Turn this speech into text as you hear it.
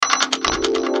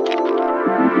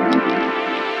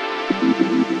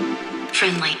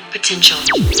friendly potential.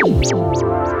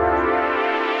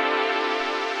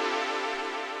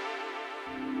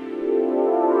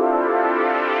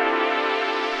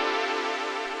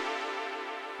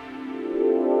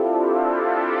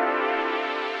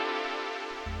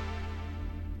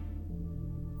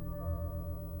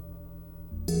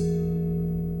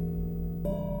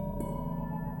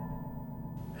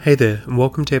 Hey there, and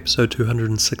welcome to episode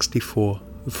 264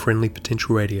 of Friendly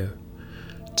Potential Radio.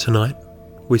 Tonight,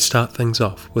 we start things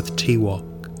off with T-Walk,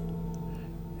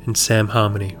 and Sam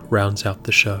Harmony rounds out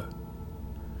the show.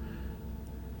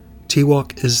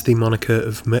 T-Walk is the moniker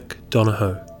of Mick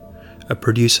Donohoe, a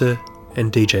producer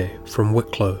and DJ from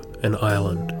Wicklow in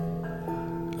Ireland.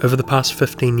 Over the past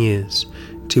 15 years,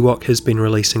 T-Walk has been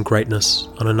releasing greatness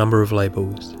on a number of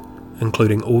labels,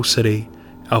 including All City,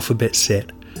 Alphabet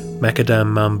Set, Macadam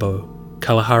Mambo,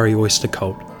 Kalahari Oyster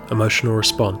Cult, Emotional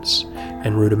Response,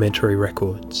 and Rudimentary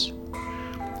Records.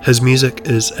 His music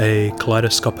is a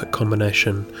kaleidoscopic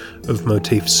combination of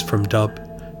motifs from dub,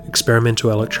 experimental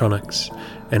electronics,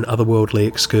 and otherworldly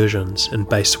excursions in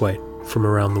bass weight from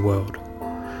around the world.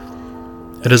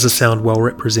 It is a sound well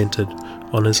represented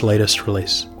on his latest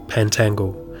release,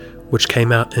 Pantangle, which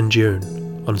came out in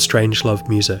June on Strange Love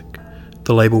Music,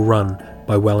 the label run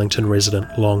by Wellington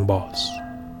resident Long Boss.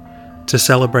 To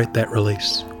celebrate that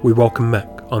release, we welcome Mick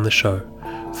on the show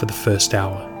for the first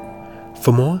hour.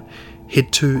 For more,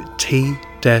 head to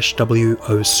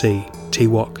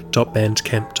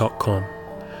twok.bandcamp.com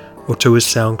or to his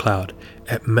SoundCloud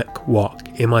at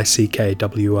Mickwoc,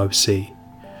 M-I-C-K-W-O-C.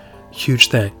 Huge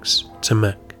thanks to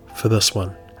Mick for this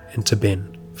one and to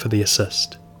Ben for the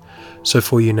assist. So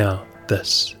for you now,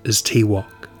 this is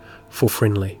T-Walk for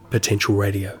Friendly Potential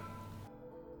Radio.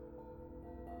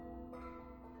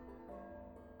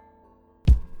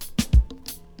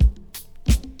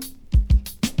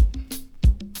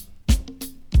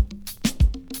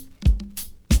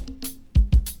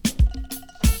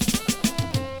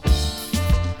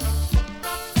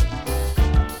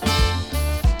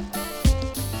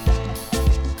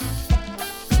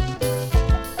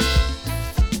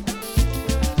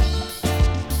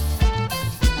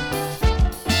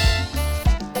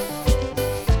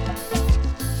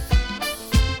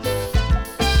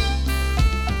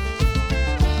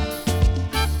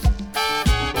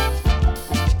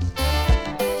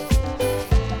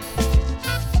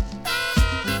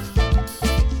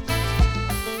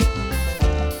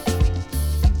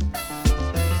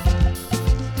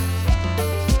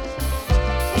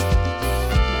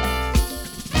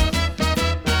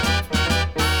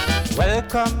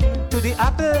 Welcome to the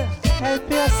apple, help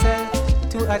yourself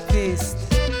to a taste.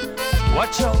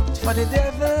 Watch out for the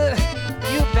devil,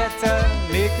 you better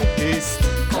make a haste.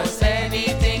 Cause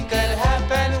anything could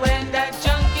happen when that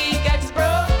junkie gets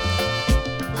broke.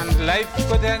 And life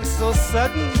could end so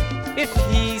sudden if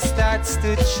he starts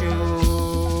to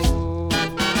chew.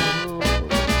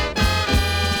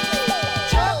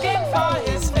 Choking for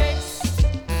his fix,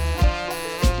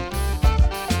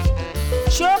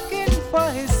 choking for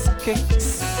his kicks.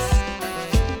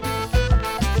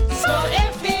 So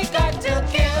if he got to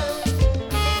kill,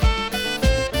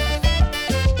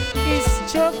 he's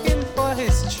choking for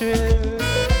his thrill.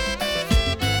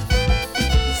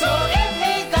 So if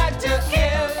he got to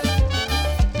kill,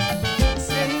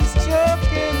 say he's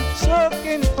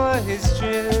choking for his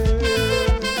thrill.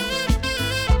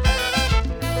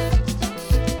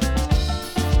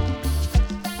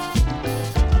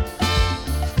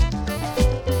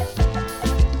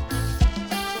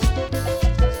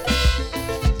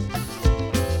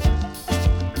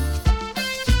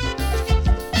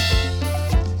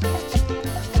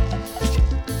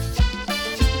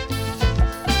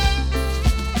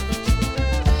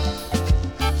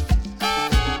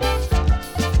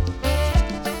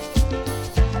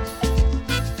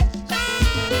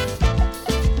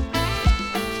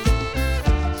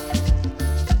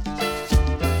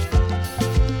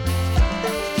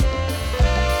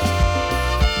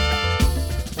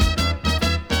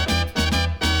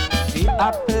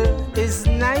 Apple is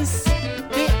nice,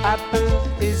 the apple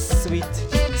is sweet.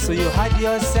 So you had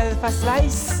yourself a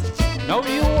slice, now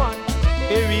you want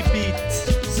a repeat.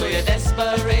 So you're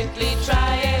desperately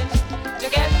trying to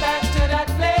get back to that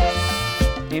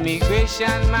place.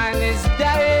 Immigration man is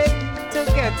dying to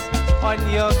get on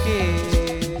your case.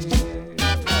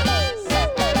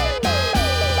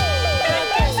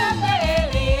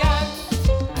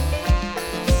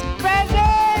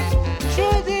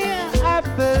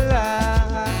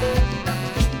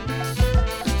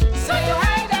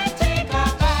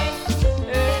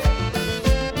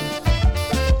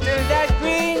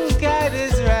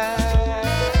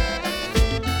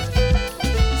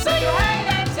 So you hide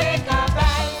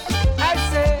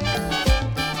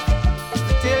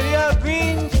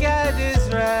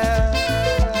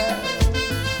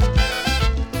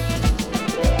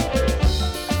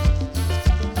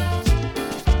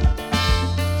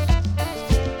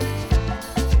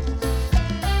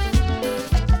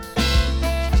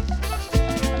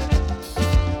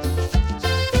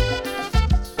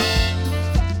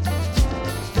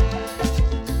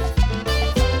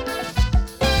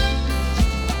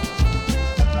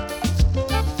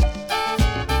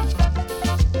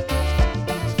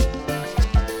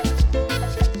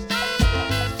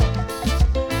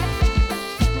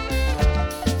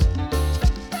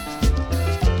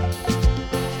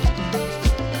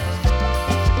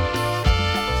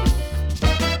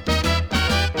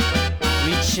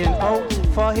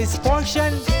for his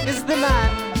portion is the man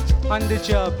on the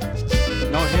job.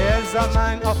 Now here's a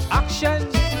man of action,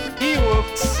 he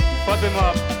works for the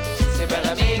mob. Say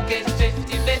brother, make it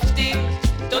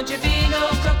 50-50, don't you be no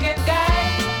crooked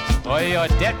guy, or your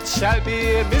death shall be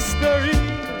a mystery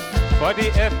for the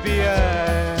FBI.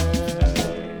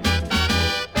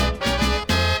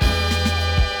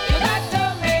 You got to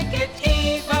make it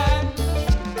even,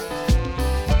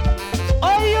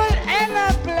 or you'll end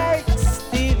up like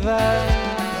Steven.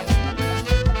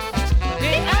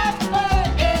 the apple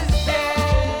is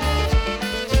there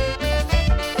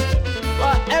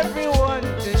For everyone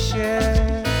to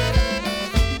share.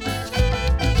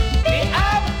 The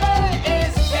apple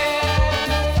is there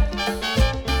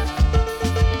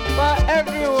For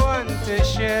everyone to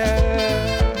share.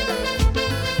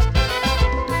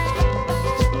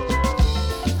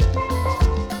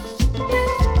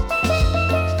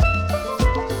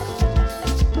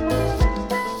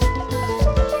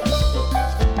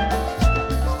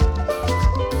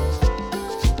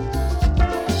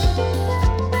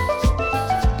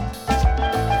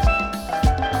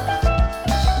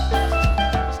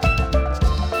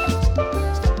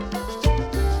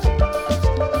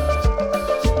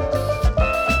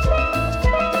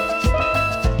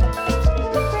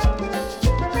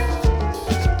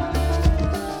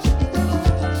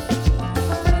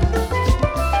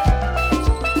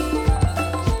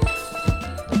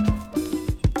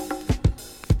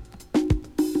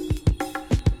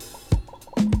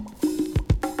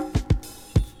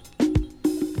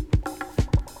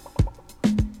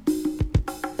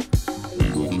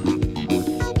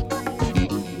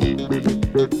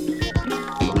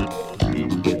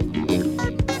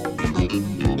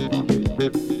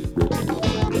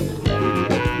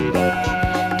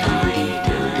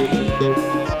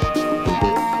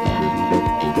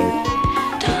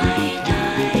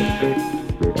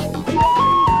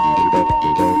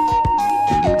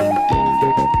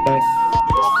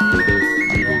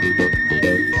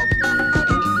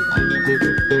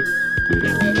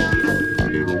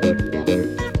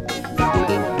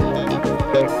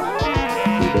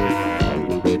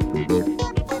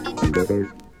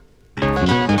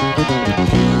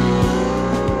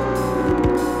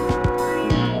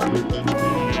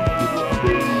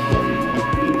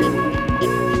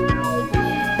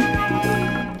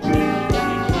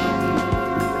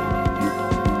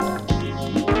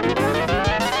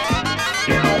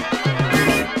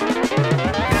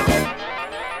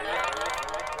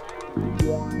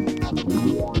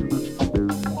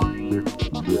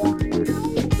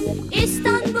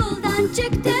 İstanbul'dan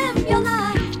çıktım yola,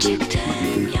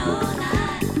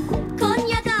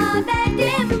 Konya'da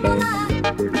verdim mola.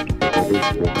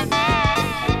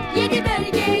 7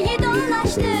 bölgeyi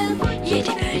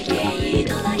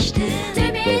dolaştım,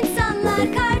 tüm insanlar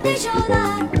kardeş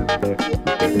olar.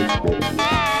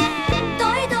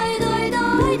 Doy doy doy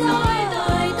doy doy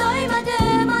doy,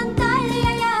 doymadım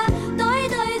Antalya'ya. Doy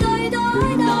doy doy doy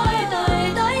doy doy,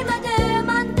 doymadım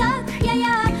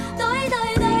Antakya'ya. Doy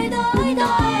doy doy doy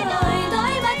doy doy,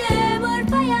 doymadım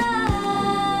Urfa'ya.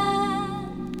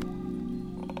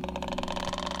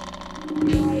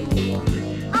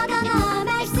 Adana,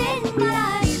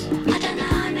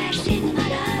 Mersin,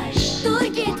 Maraş, dur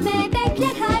gitme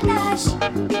bekle kardeş.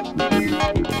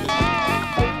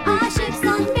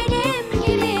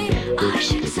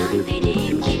 Aşıksan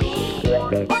benim gibi,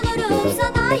 olurum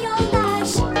sana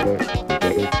yoldaş.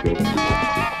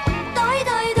 Doy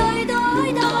doy doy doy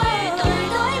doy doy,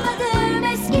 doymadım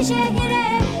Eskişehir'e.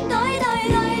 Doy doy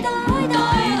doy doy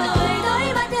doy doy,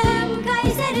 doymadım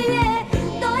Kayseri'ye.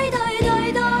 Doy doy doy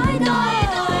doy doy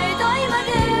doy,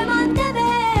 doymadım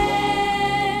Antep'e.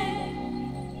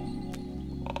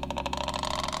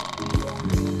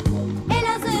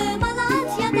 Elazığ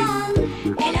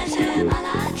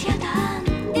Malatya'dan,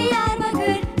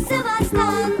 Diyarbakır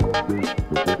Sivas'tan.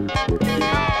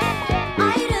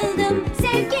 Ayrıldım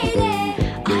sevgiyle,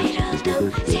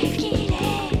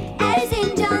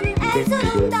 Erzincan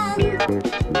Erzurum'dan.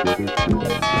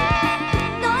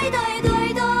 Doy doy doy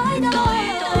doy doy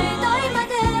doy,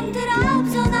 doymadım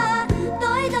Trabzon'a.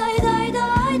 Doy doy doy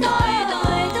doy doy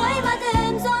doy,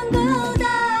 doymadım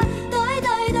Zonguldak'a. Doy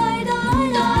doy doy doy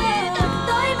doy doy,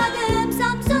 doymadım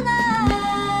Samsun'a.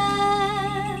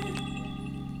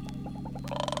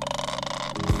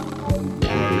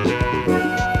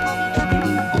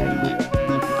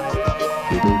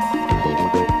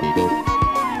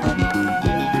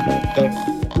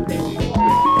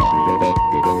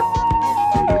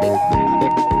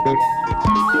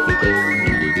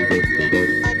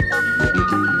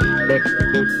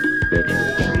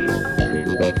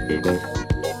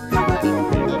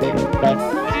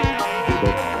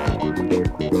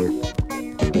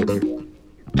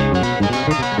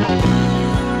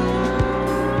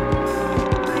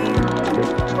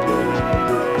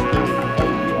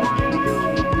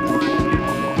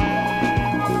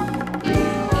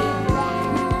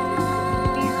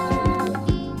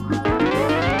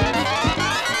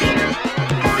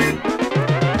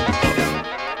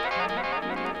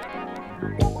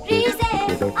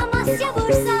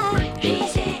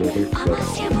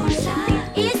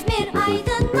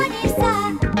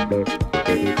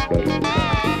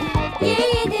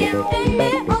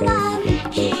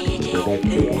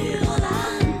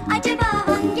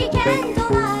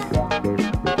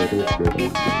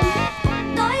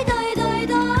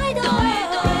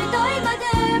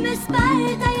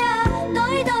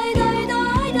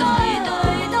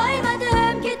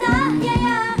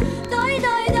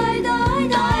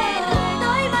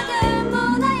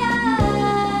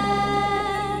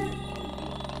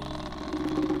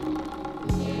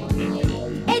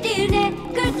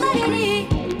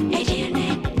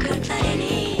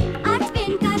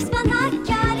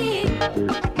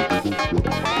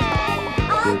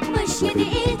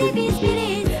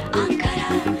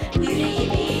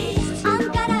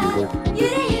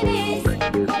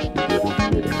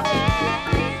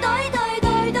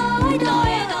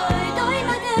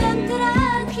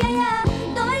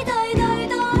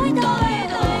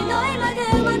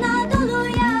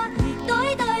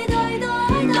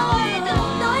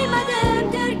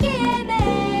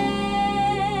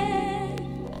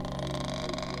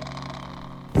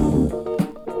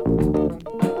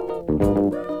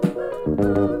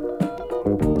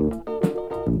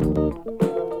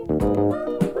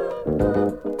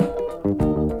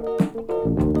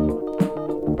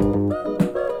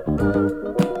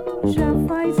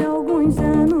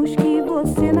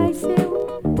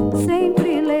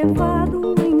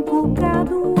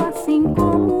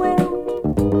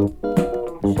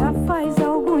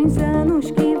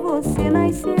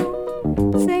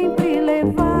 sempre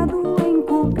levado,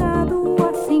 encucado,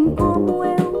 assim como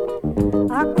eu.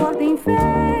 Acorda em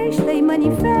festa e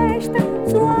manifesta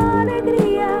sua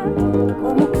alegria.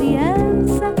 Como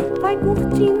criança, vai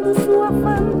curtindo sua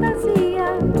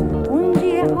fantasia. Um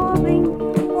dia é Robin,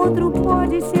 outro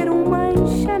pode ser um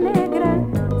Mancha Negra.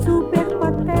 Super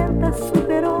pateta,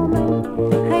 super homem,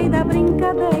 rei da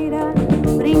brincadeira.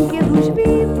 Brinquedos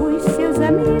vivos, seus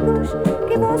amigos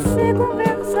que você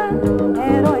conversa.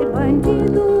 Herói,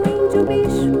 bandido, índio,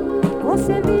 bicho,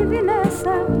 você vive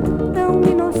nessa. Tão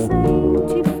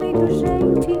inocente, feito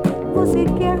gente, você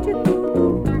quer de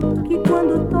tudo. Que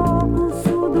quando toca o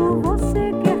surdo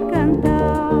você quer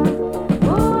cantar.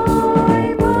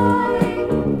 Boi,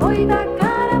 boi, boi da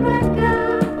cara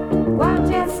branca,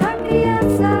 guarde essa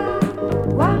criança,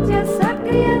 guarde essa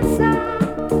criança.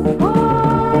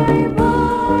 Boi,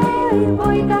 boi,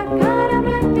 boi da cara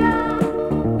branca,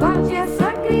 guarde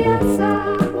essa criança,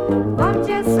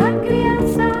 guarde essa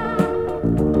criança.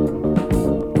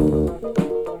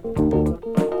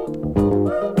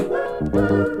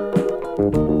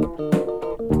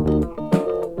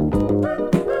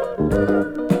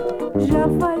 Já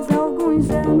faz alguns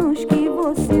anos que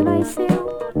você nasceu,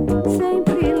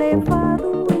 sempre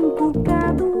levado,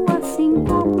 encucado, assim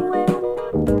como eu.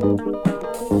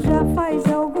 Já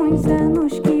faz alguns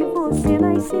anos que você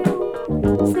nasceu,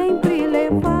 sempre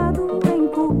levado,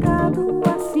 encucado,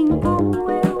 assim como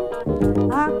eu.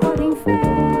 Acorda em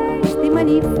festa e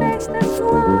manifesta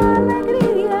sua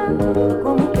alegria.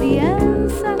 Como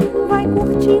criança, vai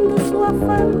curtindo sua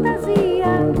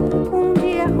fantasia. Um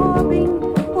dia é Robin,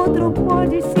 outro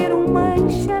pode ser um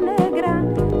Mancha Negra.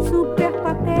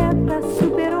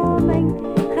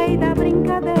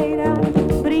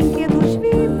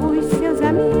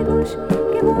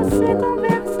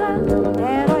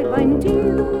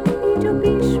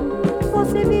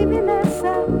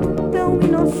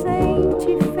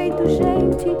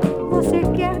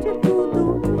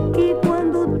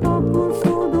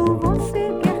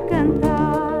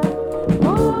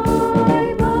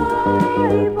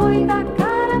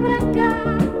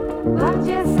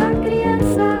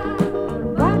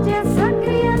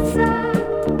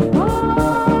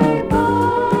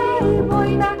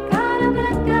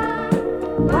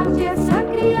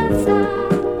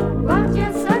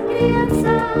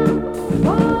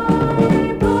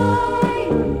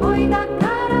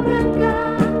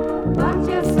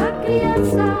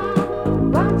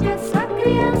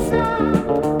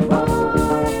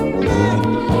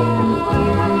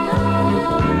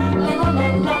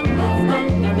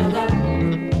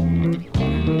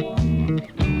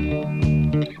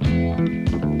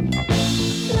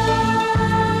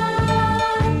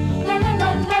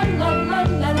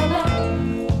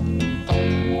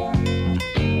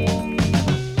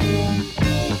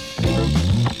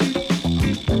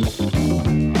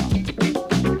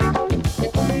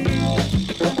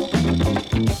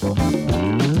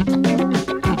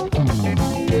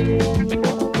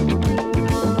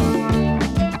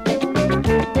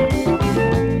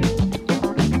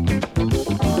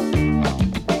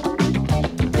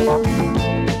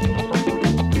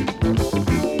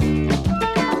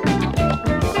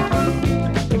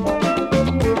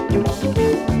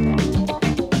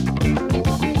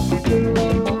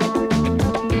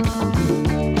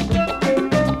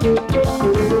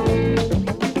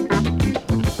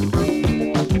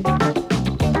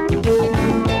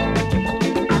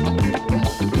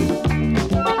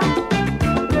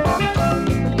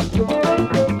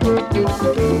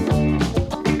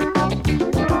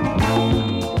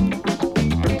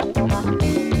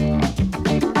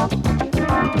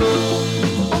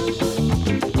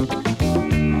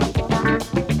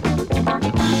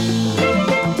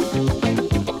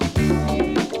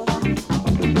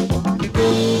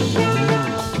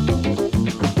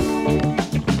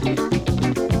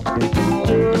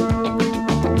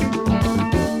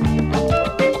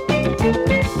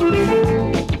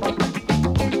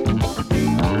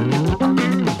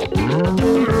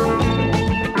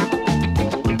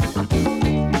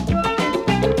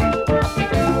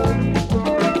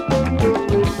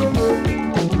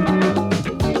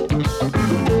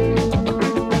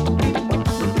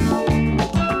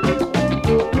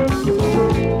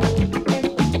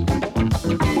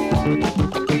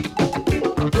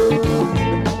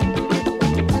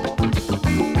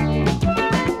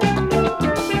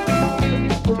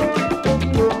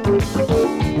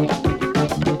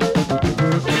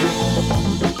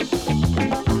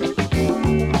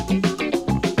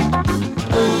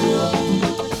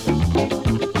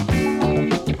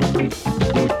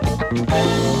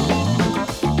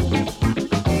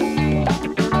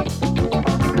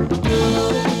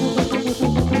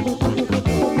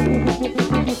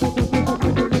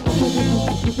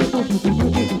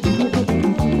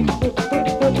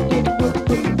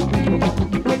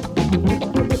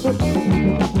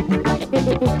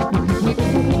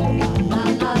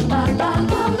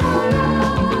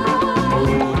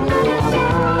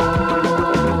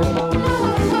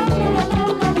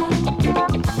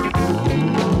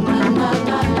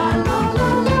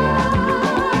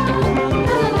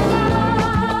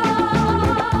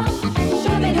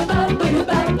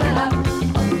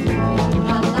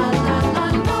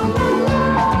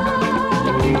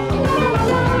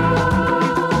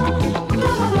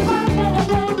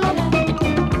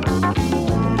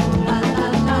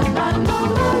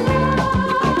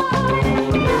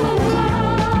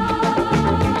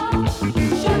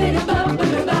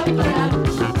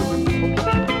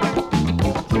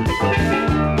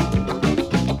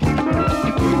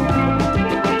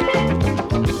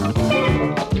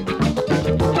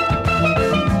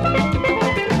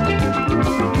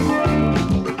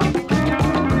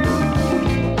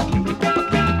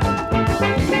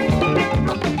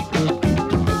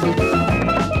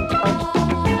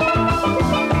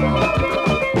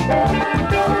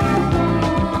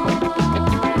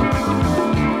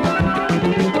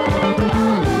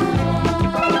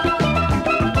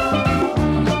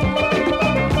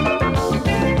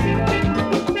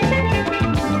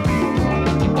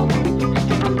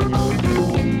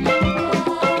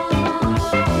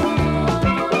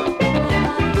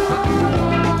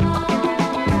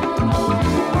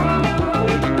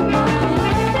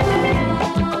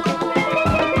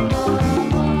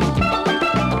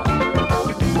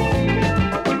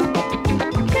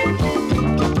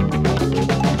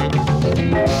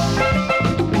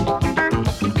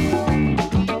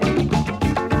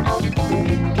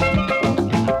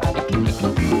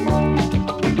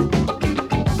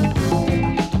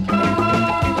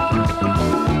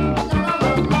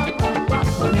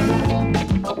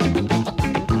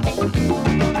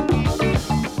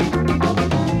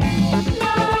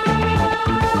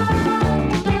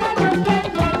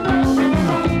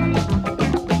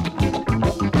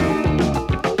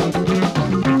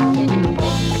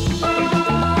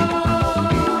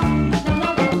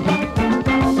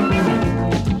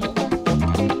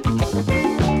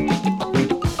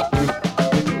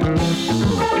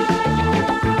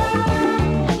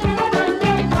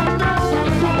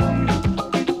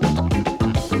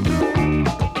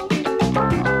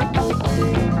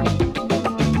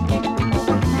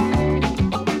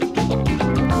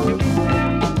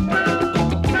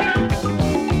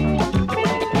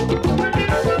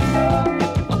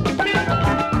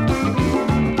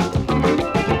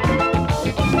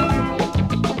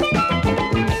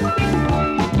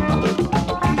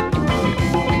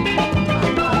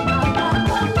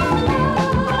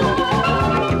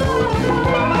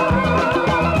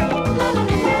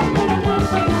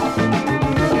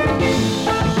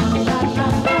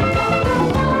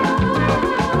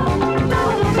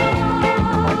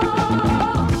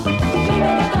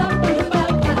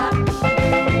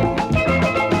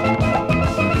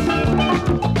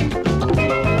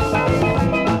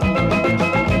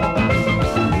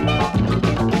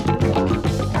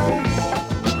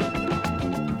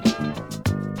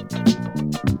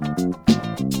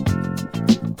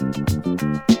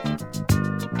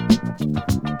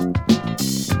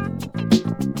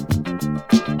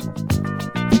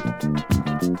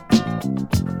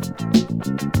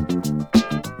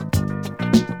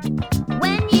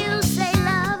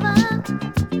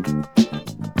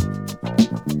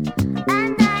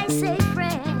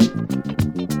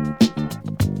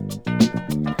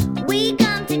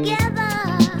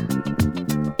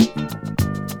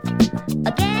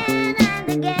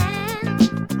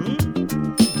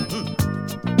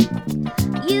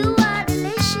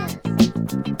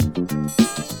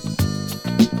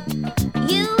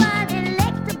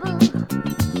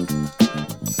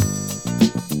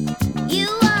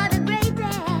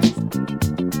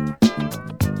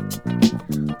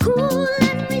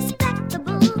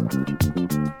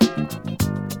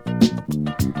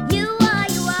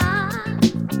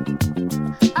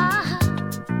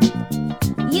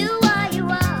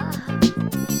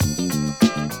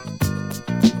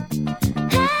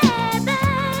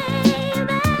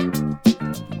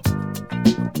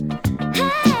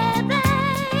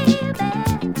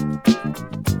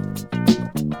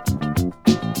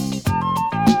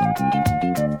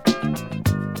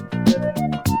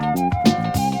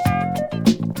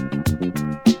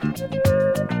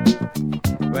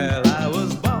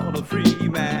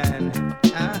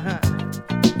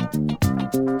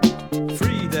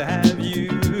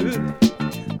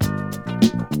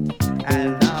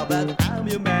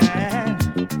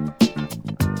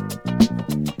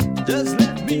 Just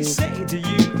let me say to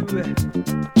you,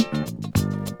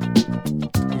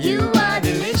 you are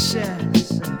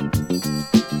delicious.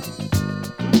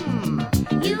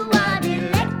 You are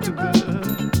delectable.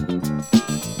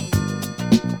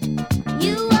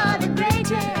 You are the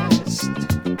greatest.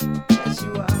 Yes,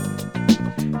 you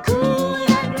are. Cool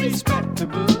and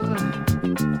respectable.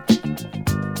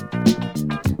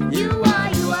 You are.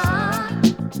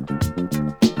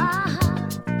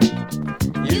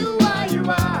 You are, you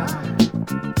are.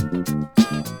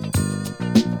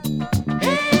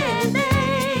 Hey,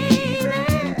 baby.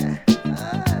 Yeah.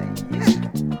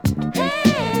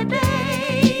 Hey,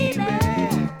 baby.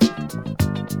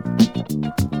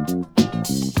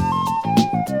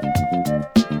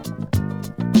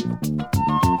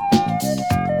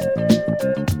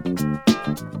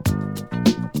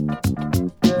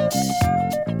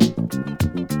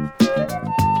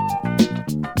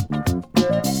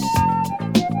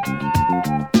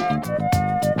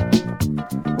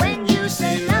 When you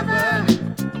say lover,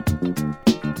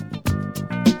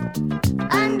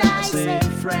 and I say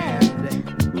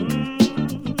friend,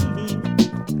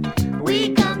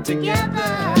 we come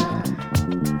together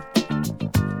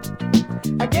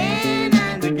again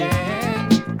and again.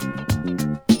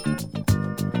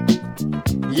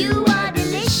 You are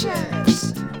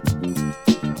delicious.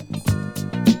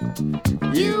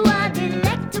 You are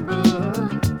delectable.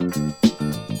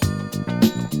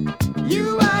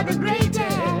 You are the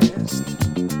greatest.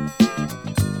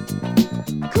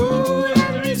 Cool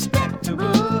and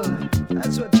respectable.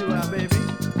 That's what you are, baby.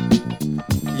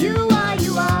 You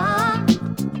are.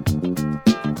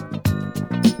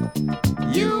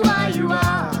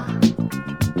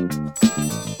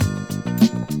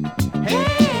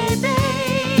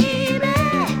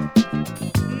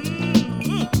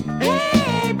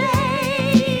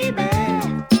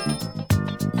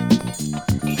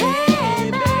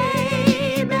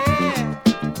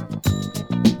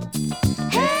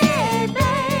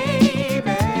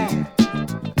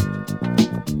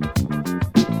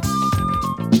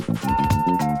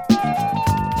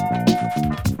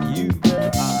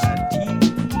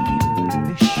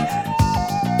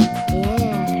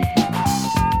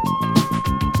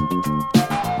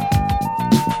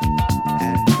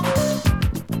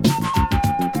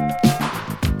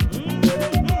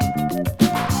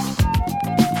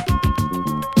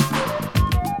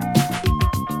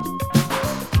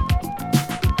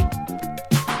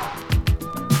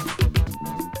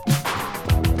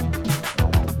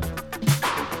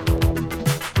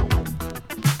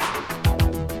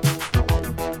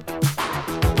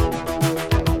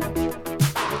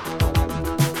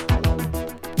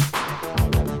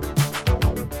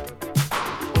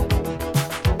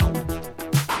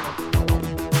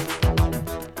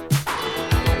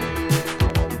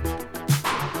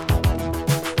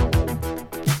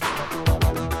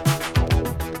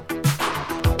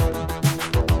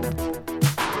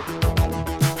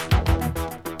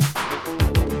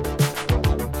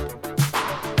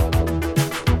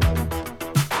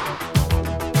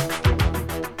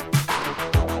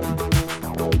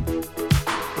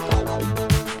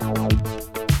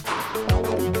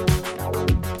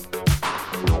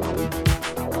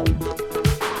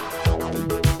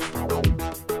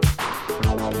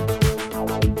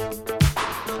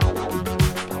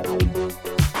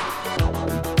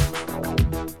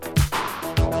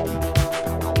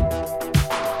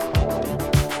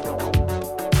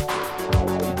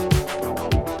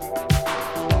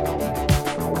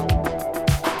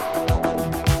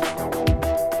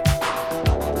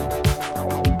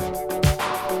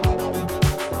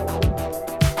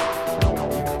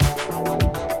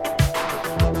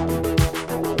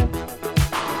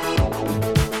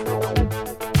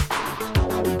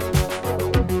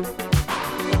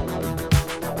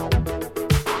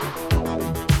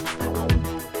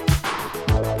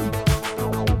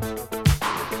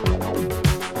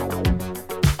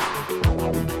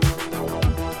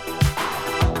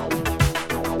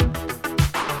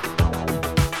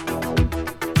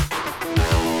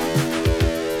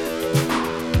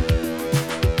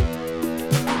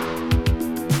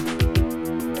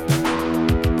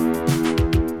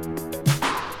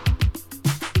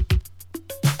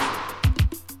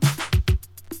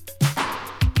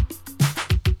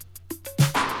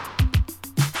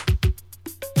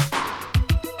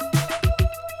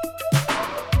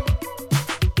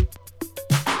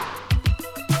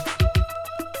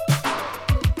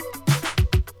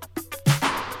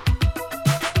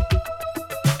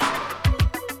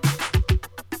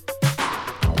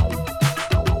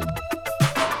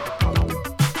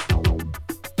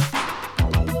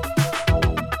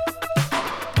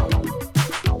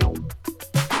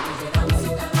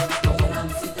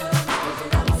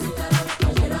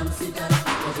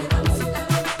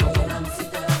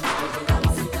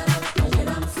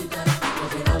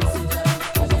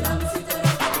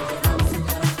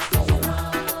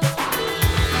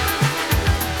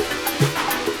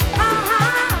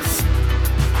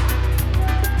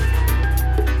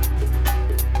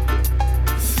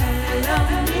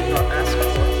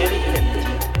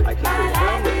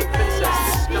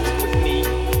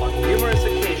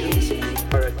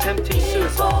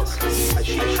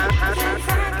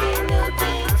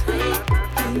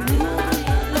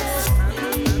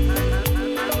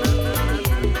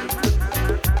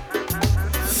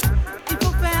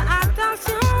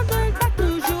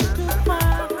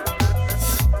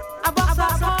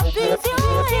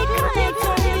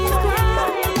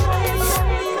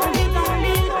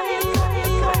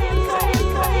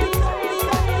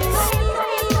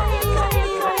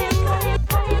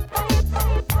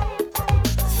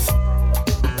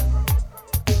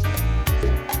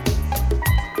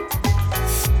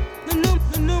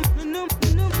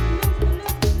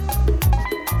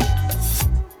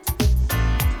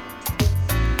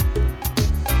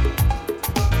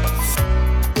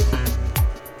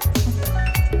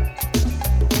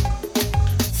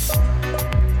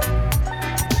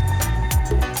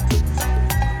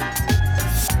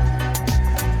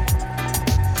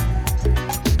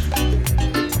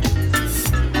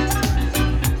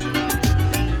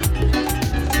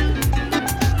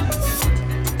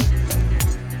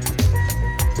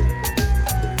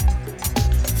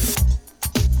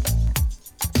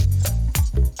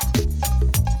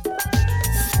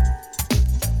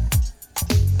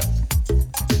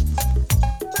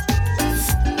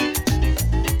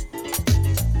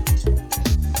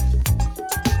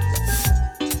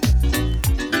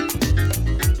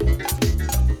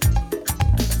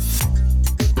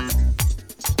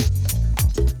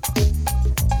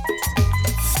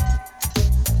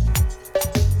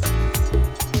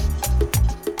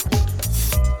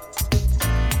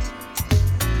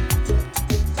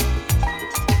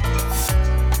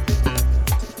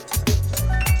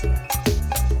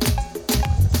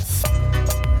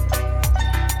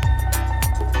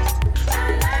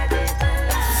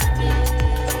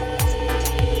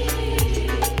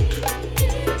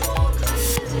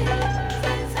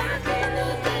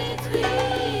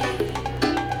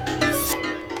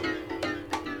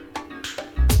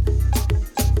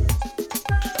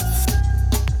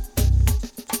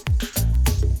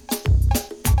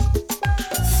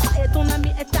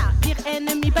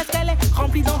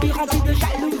 remplie d'envie, remplie de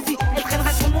jalousie. Elle traînera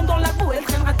ton nom dans la boue, elle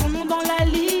traînera ton nom dans la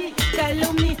lie.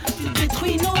 Calomnie, tu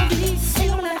détruis nos vies. Et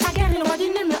on a la guerre et loin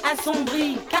d'une me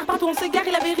assombrit. Car partout on s'égare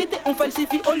et la vérité on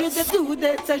falsifie. Au lieu d'être doux,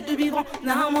 d'être sage, de vivre en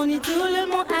harmonie. Tout le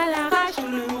monde à l'arrache, tout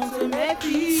le monde se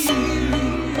méfie.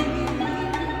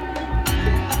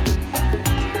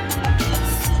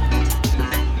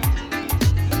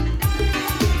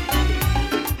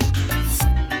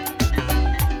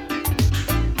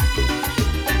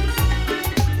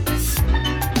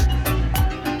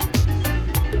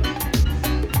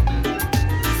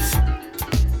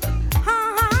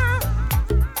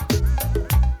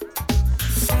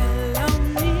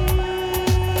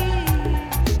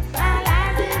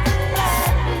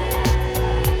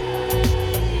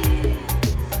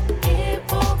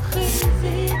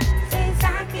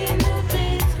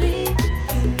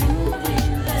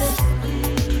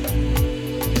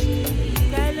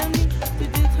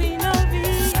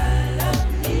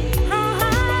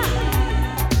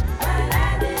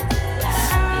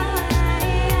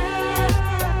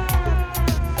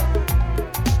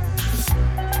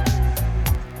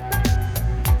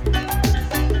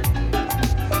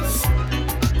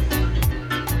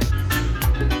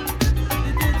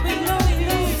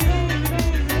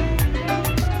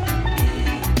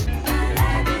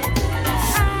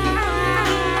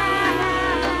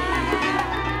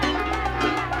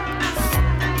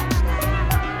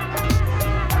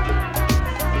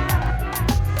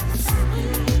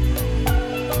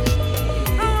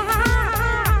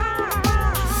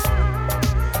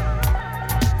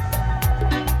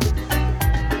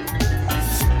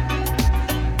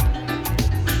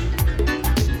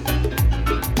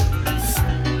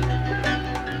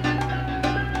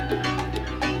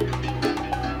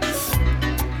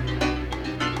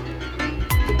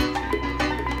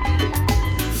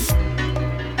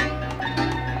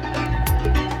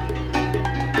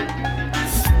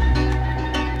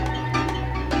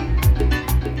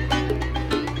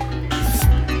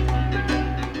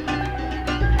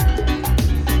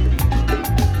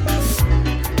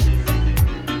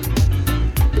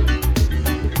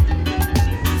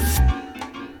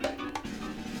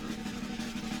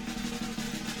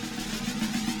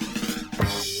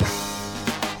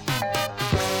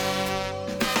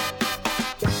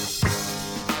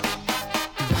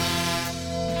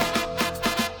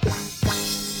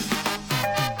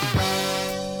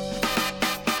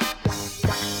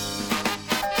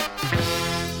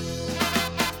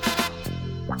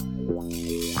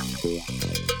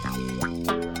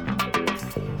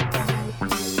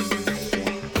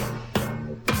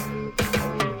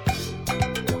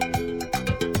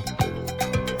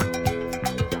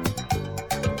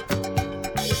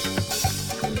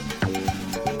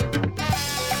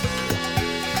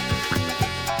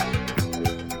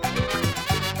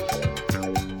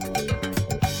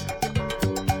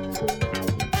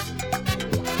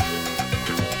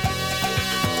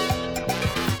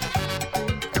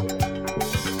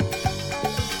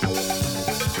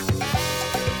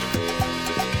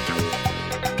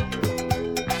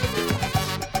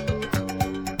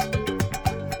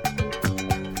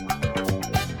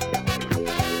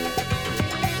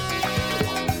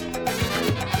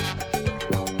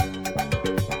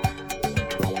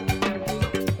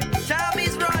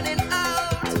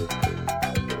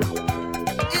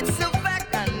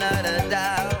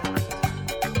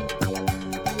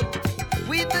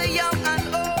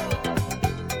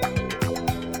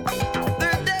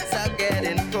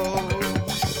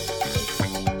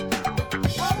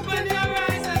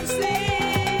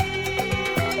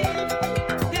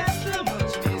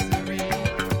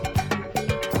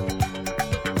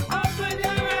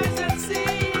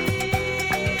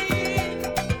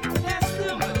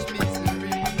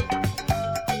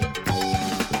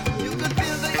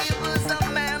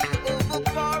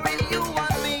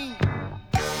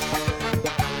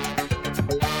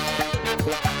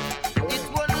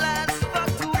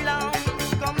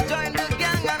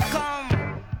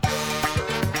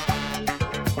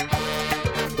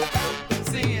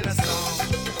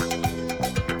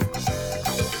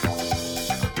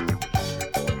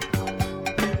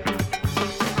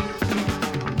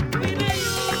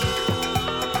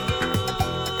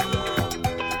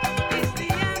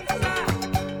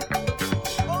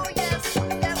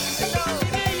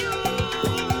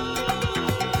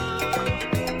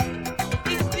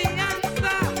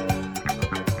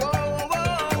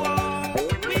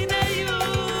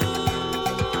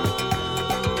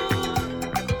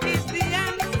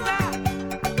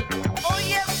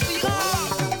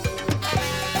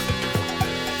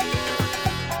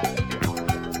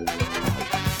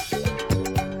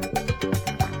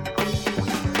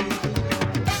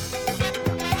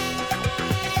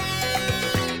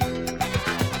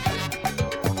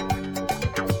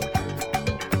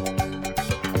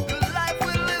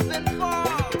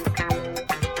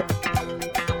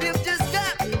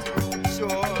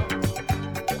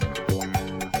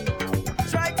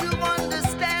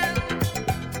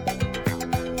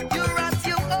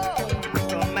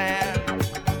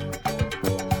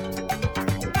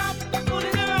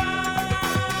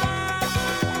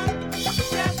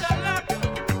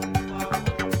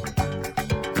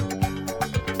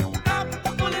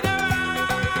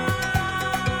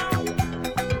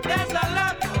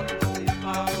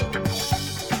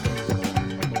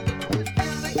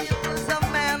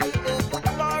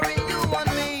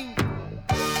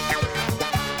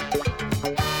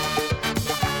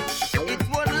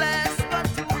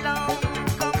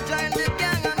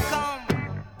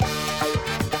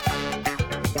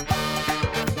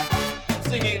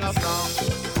 singing a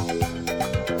song.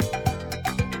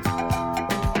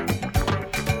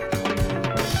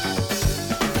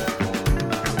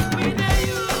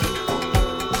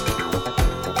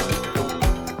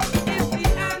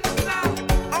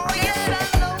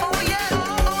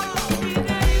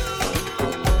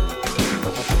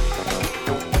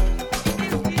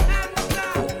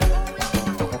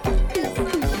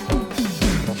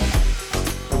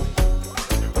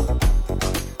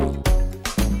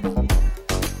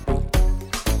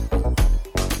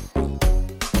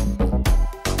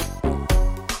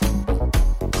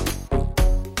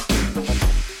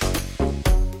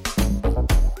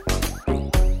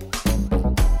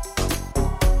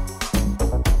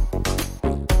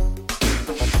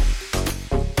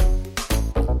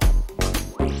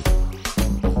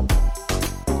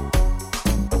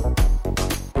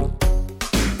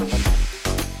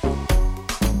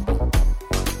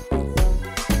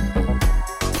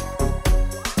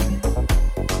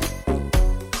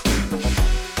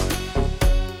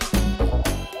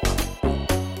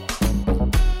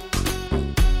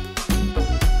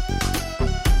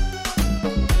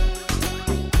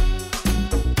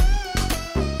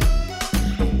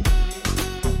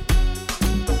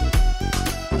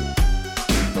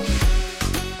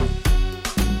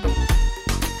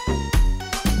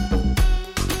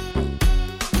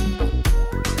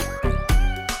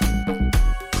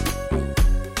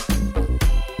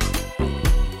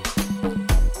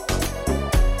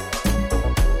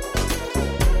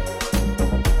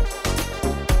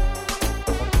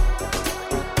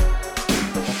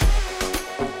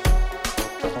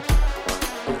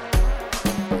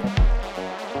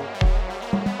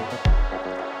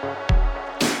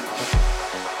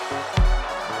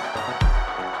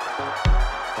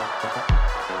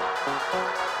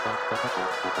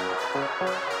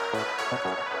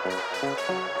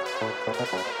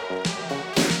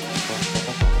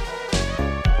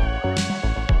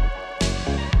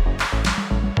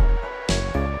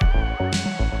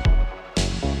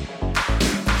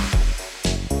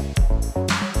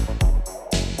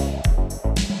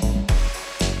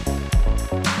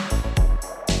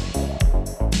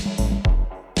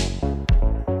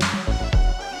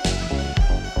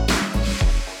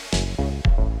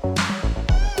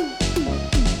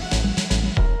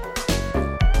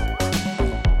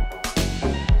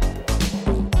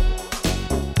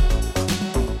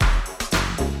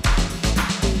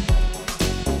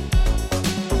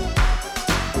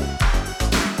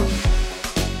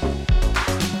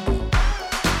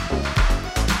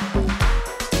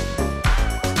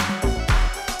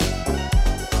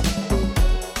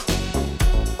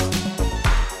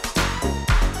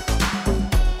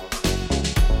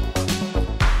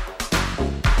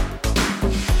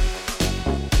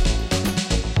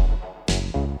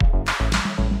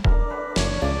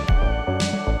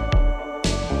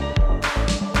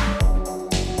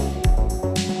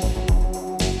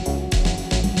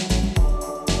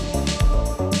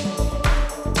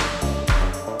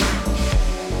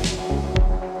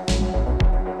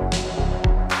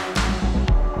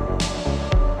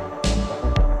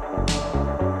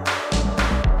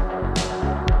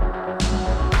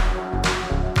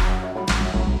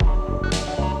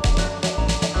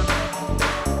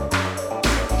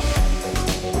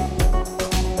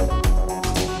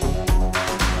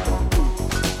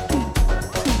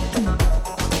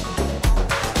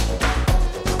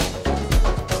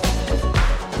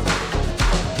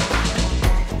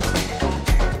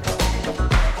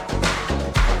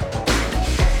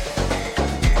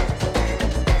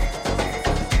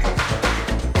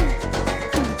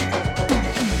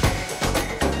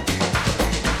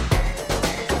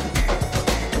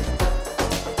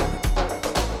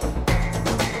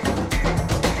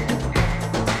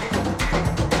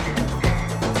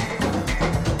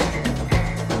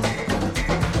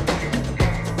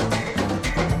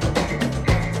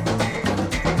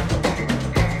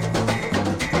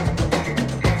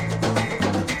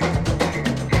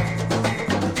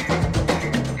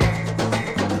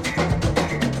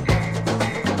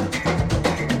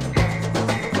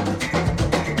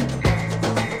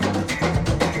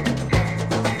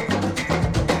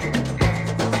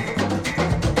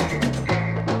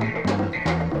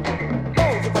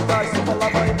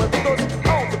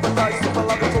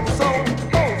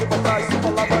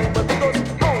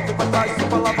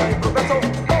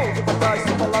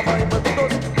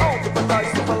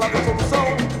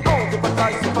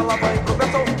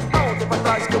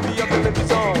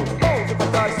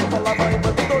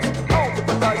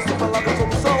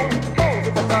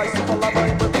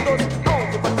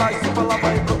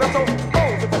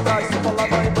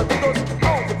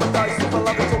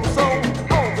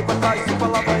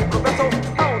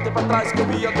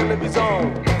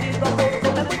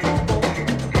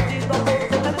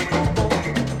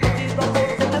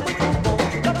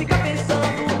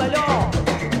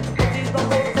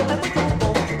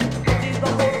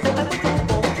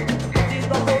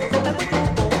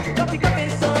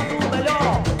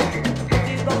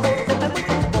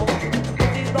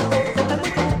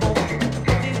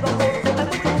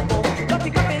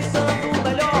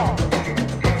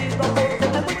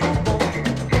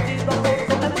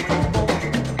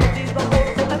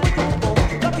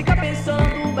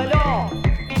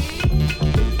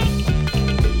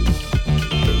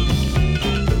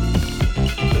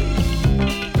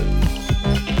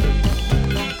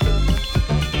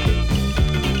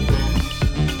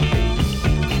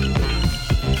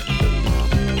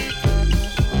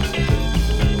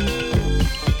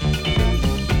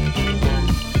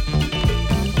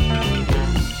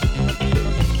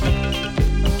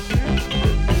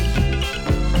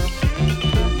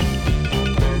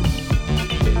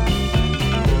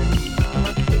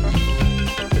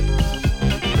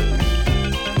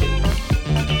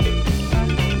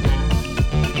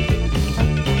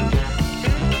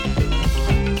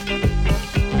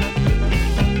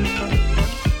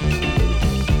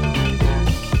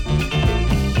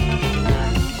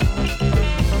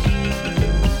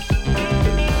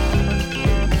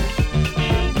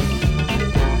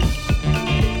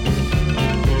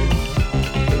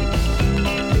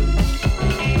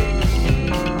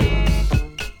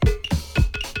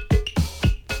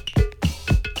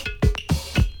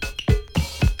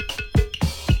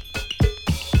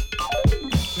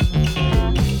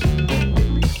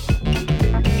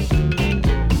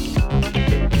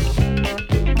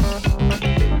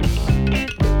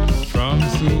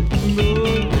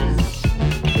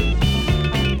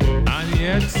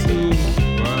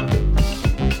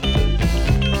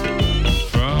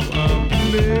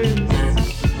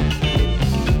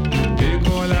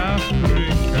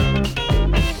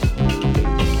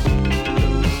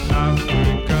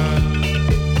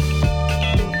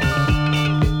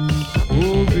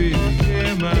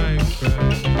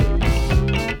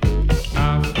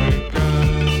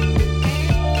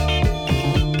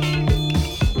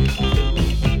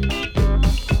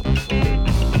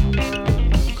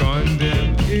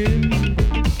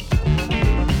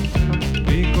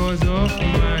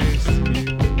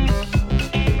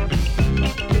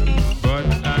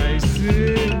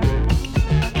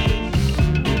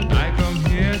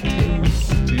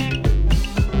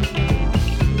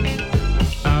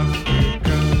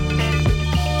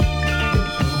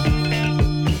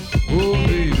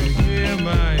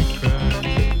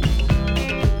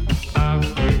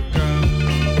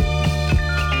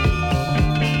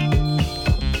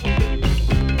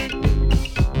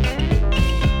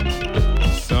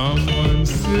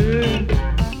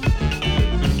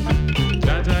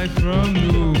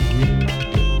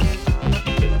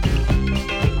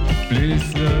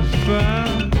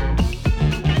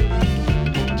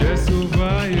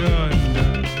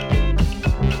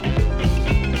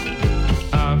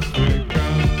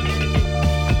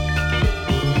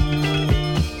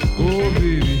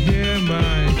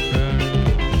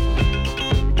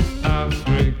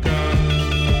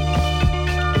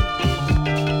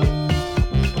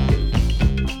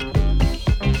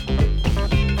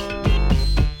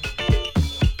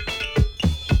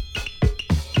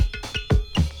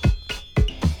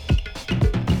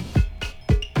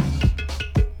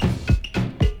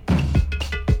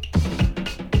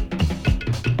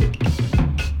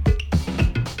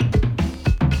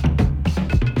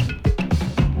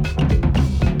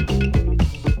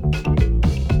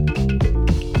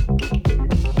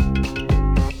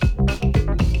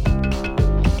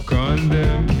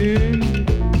 condemned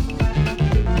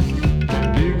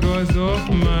because of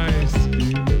my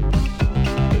skin.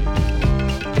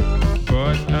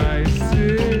 But I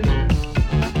say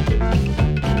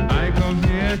I come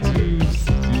here to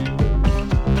steal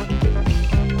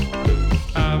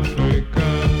Africa.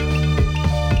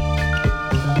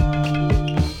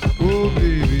 Oh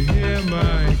baby, hear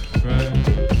my cry.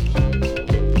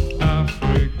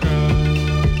 Africa.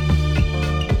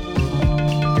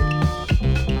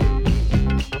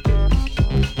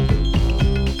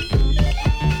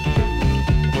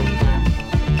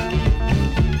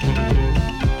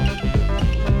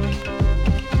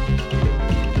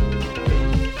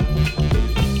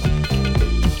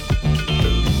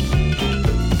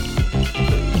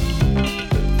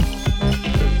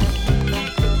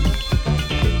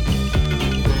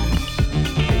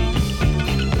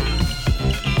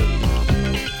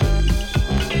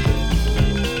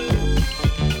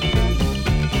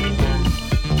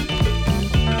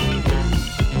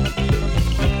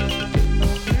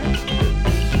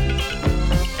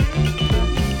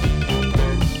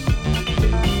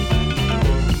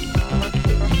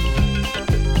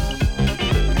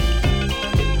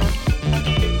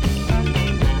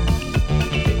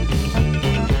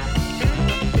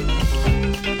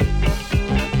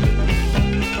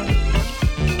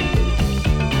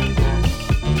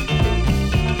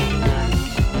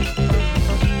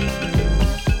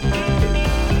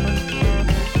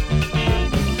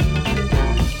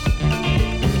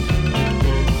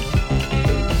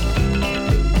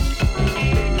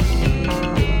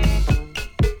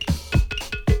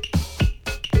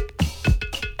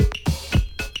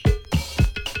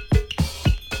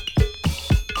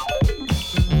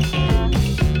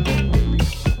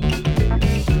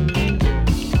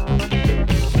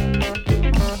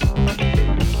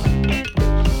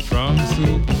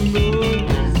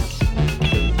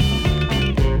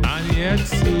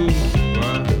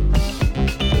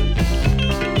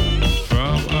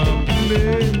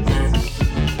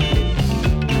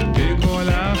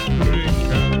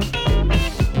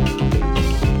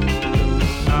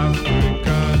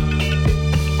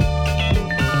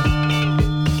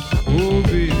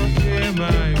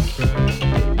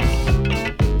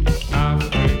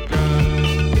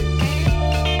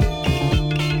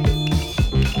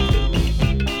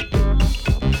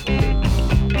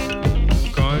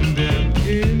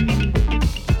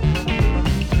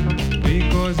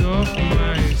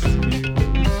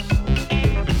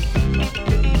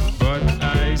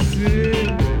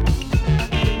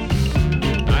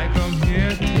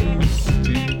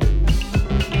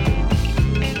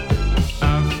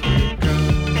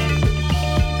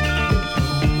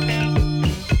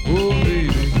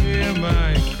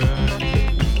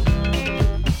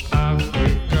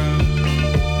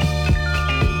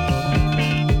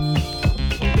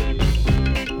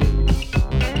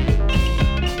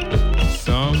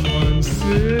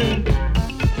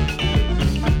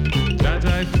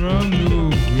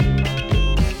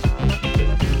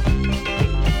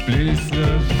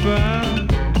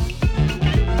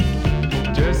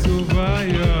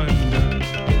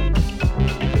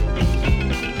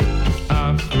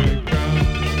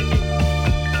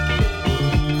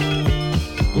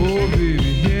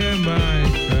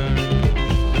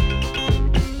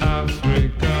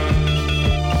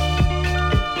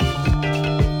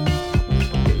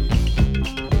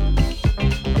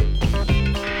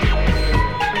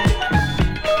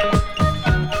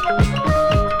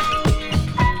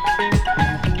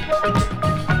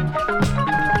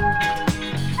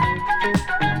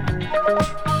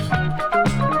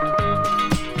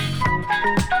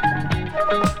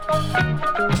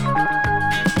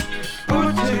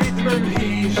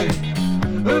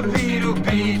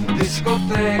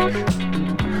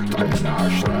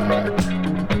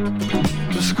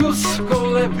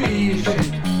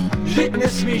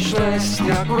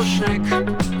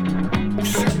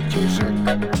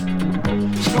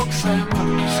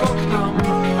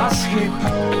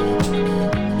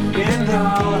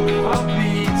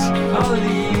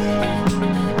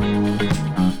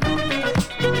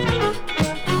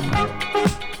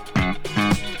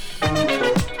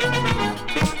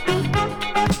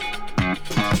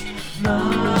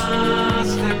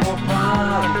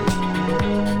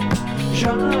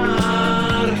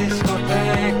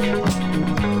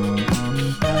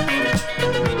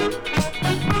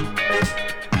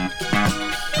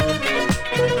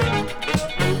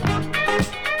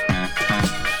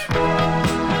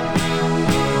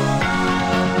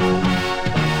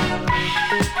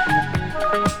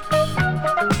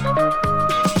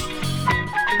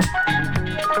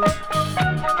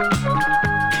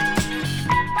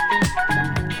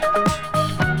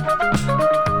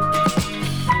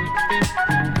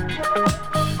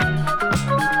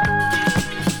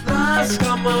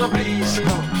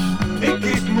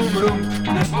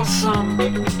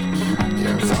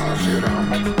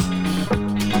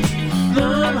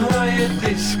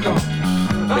 disco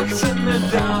a chceme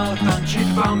dál tančit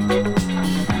bump.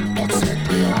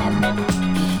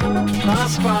 Má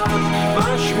spát, má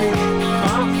švih,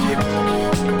 má vtip,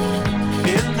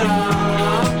 jen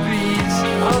dál víc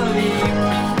a líp.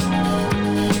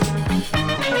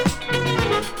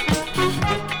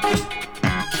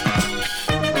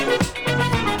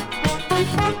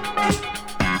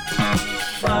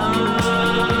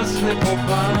 Vás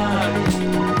nepopálí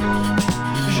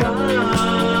žár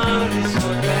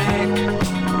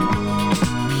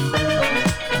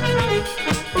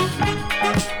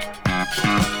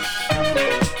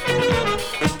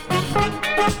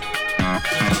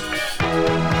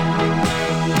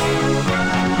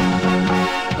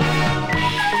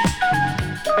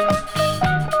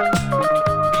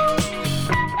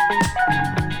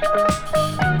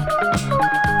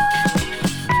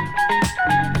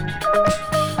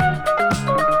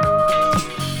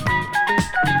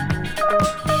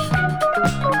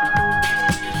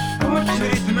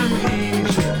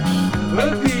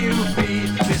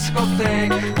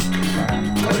diskoték.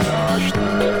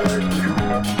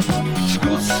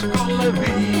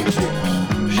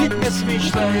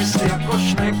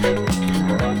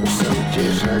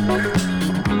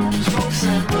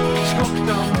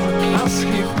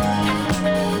 Africa.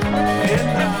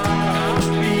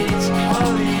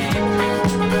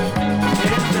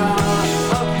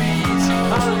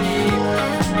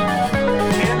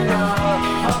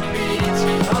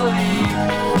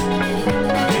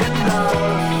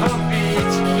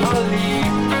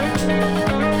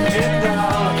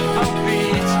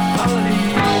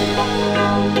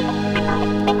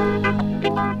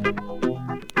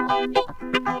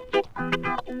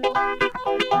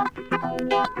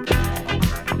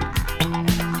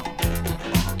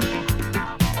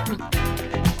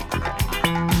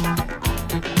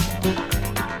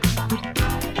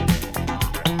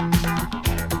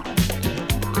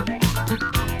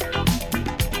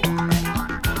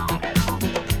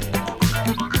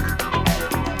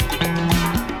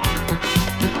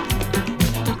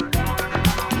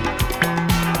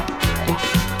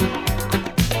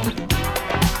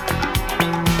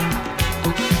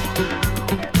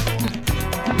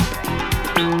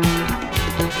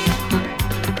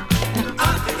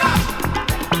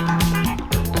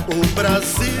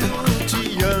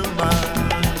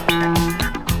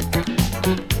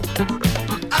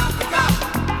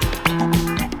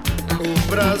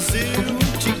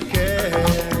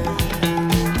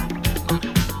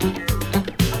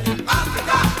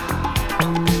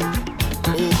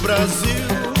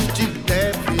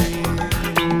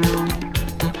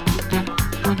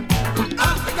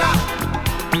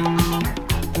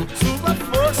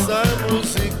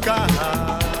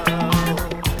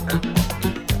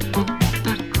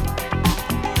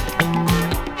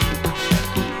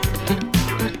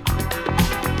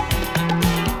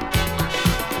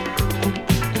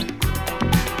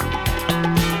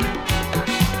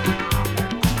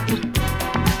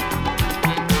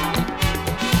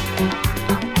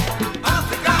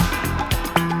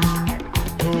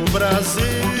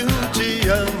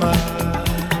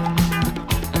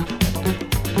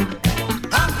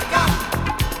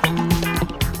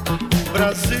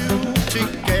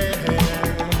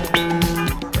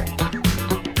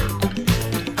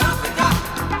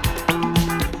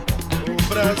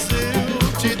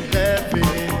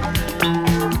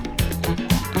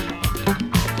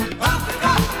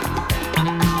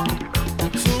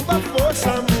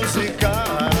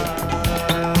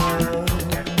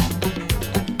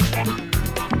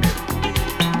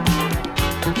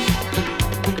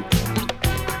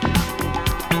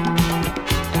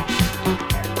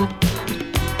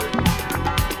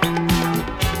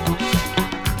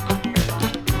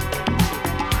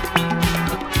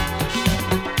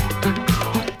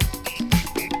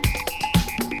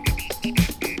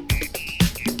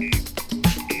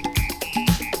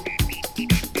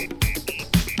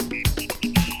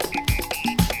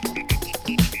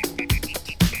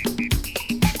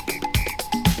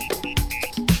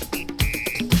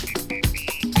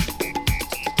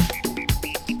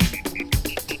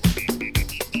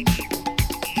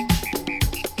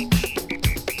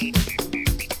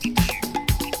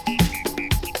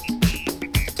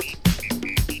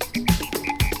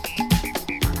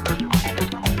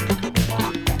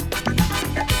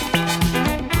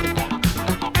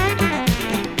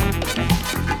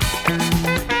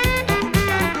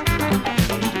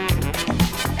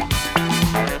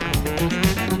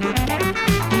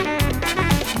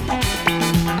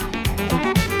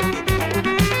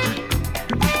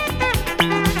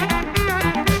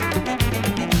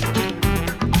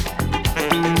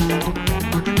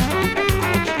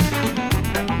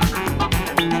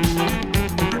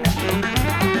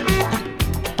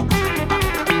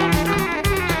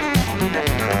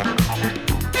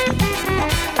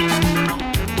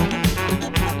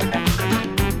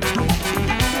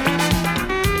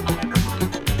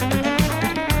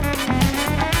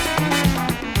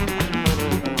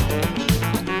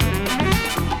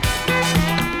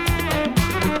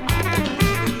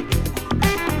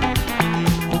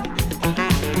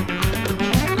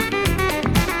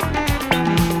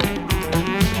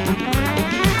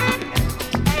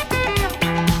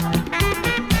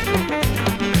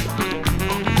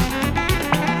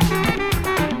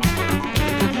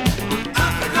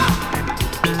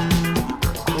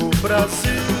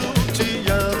 Brasil te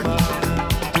ama.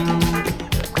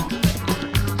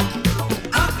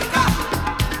 África!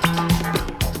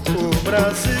 O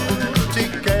Brasil te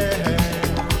quer.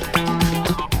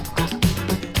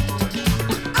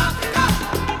 África!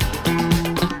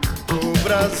 O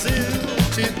Brasil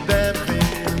te deve.